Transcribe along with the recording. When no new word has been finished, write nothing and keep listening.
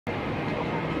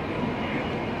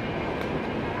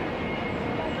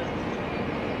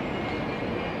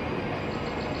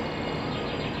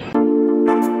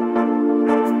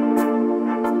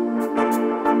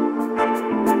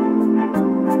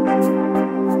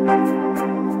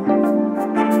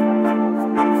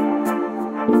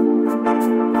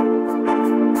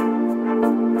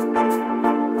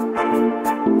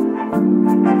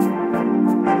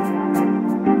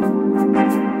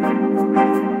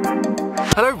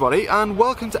everybody and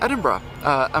welcome to Edinburgh.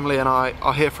 Emily and I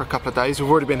are here for a couple of days. We've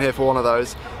already been here for one of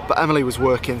those, but Emily was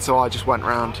working, so I just went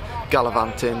around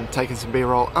gallivanting, taking some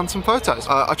B-roll and some photos.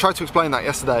 I tried to explain that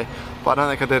yesterday, but I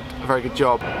don't think I did a very good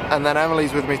job. And then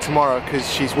Emily's with me tomorrow because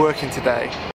she's working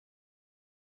today.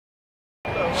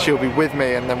 She'll be with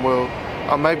me and then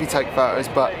I'll maybe take photos,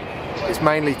 but it's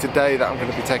mainly today that I'm going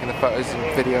to be taking the photos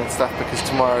and video and stuff because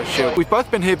tomorrow We've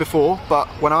both been here before, but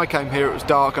when I came here it was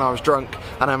dark and I was drunk,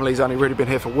 and Emily's only really been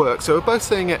here for work, so we're both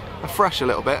seeing it afresh a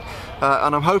little bit,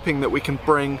 and I'm hoping that we can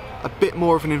bring a bit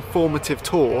more of an informative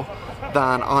tour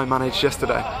than I managed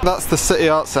yesterday. That's the City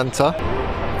Arts Centre.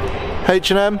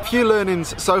 H&M. A few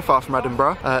learnings so far from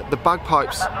Edinburgh. The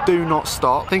bagpipes do not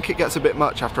stop. I think it gets a bit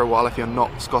much after a while if you're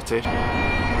not Scottish.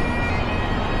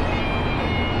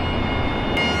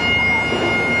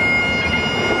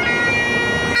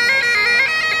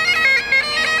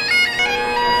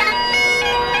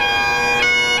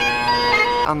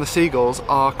 And the seagulls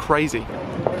are crazy.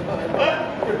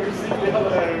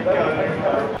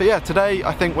 But yeah, today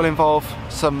I think will involve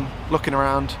some looking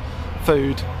around,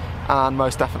 food, and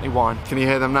most definitely wine. Can you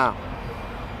hear them now?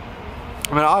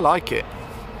 I mean, I like it,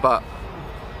 but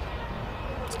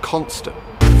it's constant.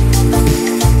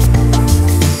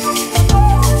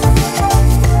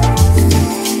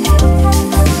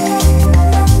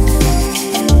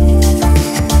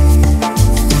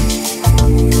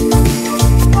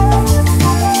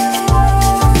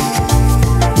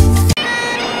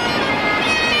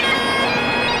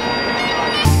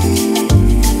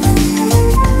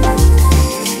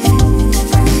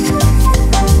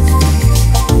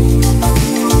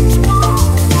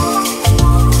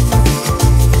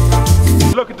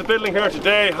 Building here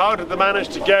today, how did they manage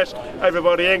to get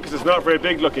everybody in? Because it's not very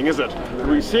big looking, is it?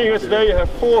 We're seeing it today, you have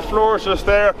 4 floors just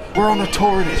there. We're on a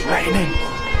tour and it's raining.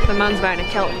 The man's wearing a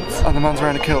kilt. And the man's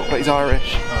wearing a kilt, but he's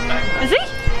Irish. Is he?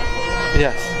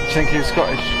 Yes. Do you think he was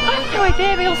Scottish? I have no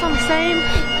idea, they all sound the same.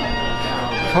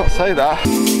 Can't say that.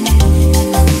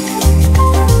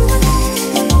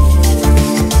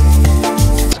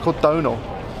 It's called Donal.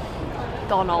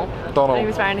 Donal. Donal. He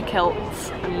was wearing a kilt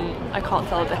and I can't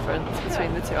tell the difference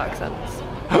between the two accents.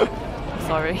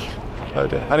 Sorry. Oh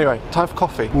dear. Anyway, time for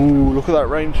coffee. Ooh, look at that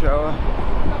rain shower.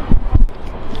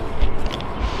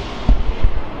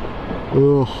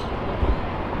 Ugh.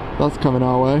 That's coming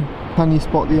our way. Can you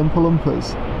spot the Oompa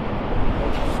Loompas?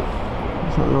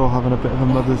 Looks like they're all having a bit of a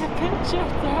mother's...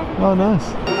 Oh,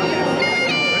 nice.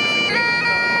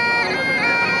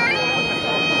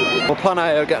 Well, plan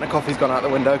A of getting a coffee's gone out the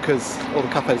window because all the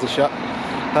cafes are shut.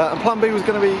 And plan B was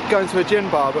going to be going to a gin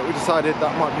bar, but we decided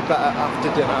that might be better after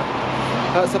dinner.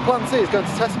 So plan C is going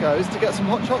to Tesco's to get some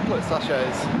hot chocolate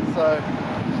sachets. So,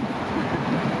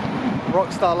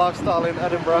 rockstar lifestyle in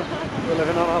Edinburgh. We're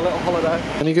living on our little holiday.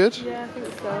 Any good? Yeah, I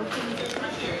think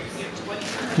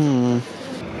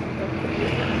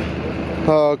so.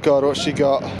 Oh God, what's she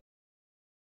got?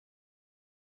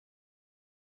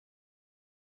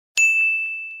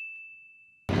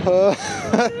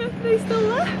 They still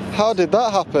left. How did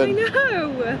that happen? I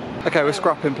know. Okay, we're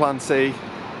scrapping plan C.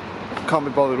 Can't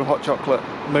be bothered with hot chocolate.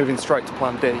 Moving straight to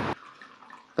plan D.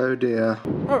 Oh dear.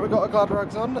 Right, we've got our glad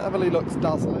rags on. Emily looks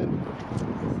dazzling.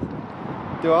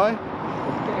 Do I?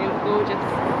 You look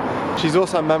gorgeous. She's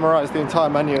also memorised the entire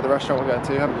menu of the restaurant we're going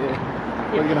to, haven't you?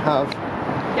 Yeah. What are you going to have?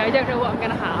 Yeah, I don't know what I'm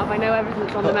going to have. I know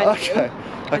everything's on the menu. Okay.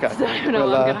 Okay. I don't know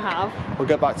what I'm going to have. We'll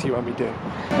get back to you when we do.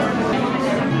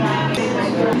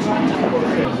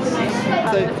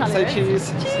 Say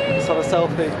cheese. Cheese. Sort of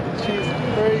selfie. Cheese.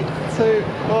 3, 2,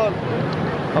 1.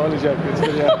 I'm only joking, it's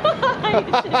video.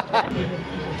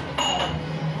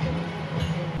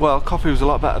 Well, coffee was a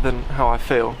lot better than how I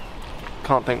feel.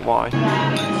 Can't think why.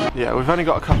 Yeah, we've only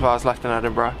got a couple of hours left in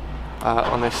Edinburgh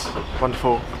on this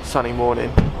wonderful sunny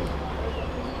morning.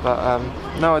 But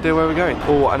no idea where we're going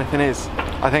or what anything is.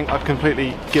 I think I've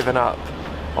completely given up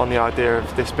on the idea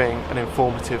of this being an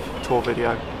informative tour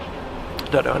video.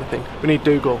 Don't know anything. We need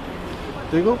Dougal.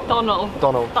 Dougal? Donal.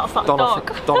 Donal. That's that Donal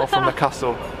dog. Donal from the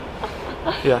castle.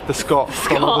 Yeah, the Scot.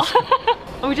 Scott.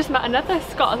 And we just met another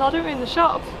Scot lad in the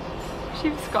shop. She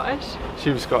was Scottish.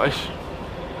 She was Scottish.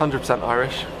 100%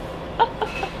 Irish.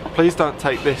 Please don't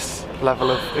take this level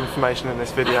of information in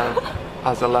this video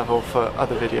as a level for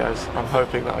other videos. I'm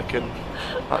hoping that I can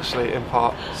actually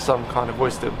impart some kind of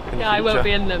wisdom in the future. I won't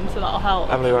be in them, so that'll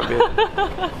help. Emily won't be in.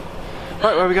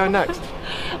 Right, where are we going next?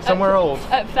 Somewhere old?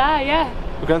 Up there, yeah.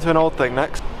 We're going to an old thing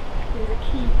next. He's a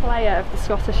key player of the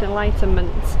Scottish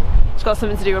Enlightenment. It's got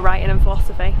something to do with writing and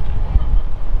philosophy.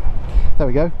 There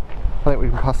we go. I think we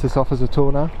can pass this off as a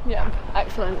tour now. Yeah,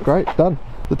 excellent. Great, done.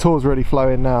 The tour's really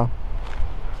flowing now.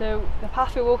 So the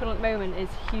path we're walking on at the moment is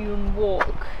Hume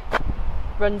Walk.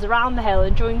 Runs around the hill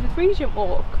and joins with Regent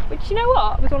Walk, which, you know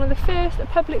what, was one of the first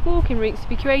public walking routes to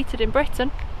be created in Britain.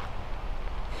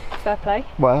 Fair play.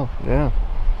 Wow, yeah.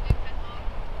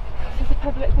 This is a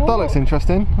public walk. That looks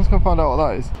interesting. Let's go find out what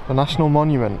that is. The National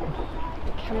Monument.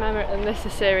 Commemorate, and this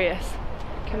is serious,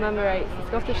 commemorates the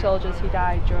Scottish soldiers who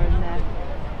died during the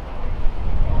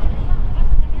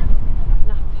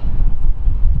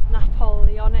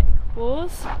Napoleonic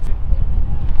Wars.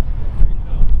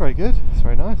 Very good, it's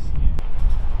very nice.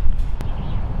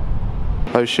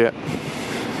 Oh shit.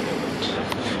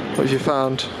 What have you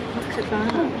found?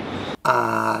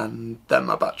 And then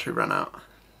my battery ran out.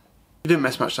 We didn't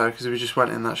miss much though, because we just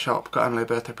went in that shop, got Emily a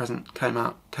birthday present, came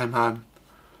home,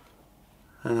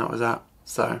 and that was that.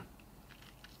 So,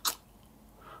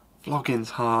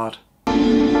 vlogging's hard.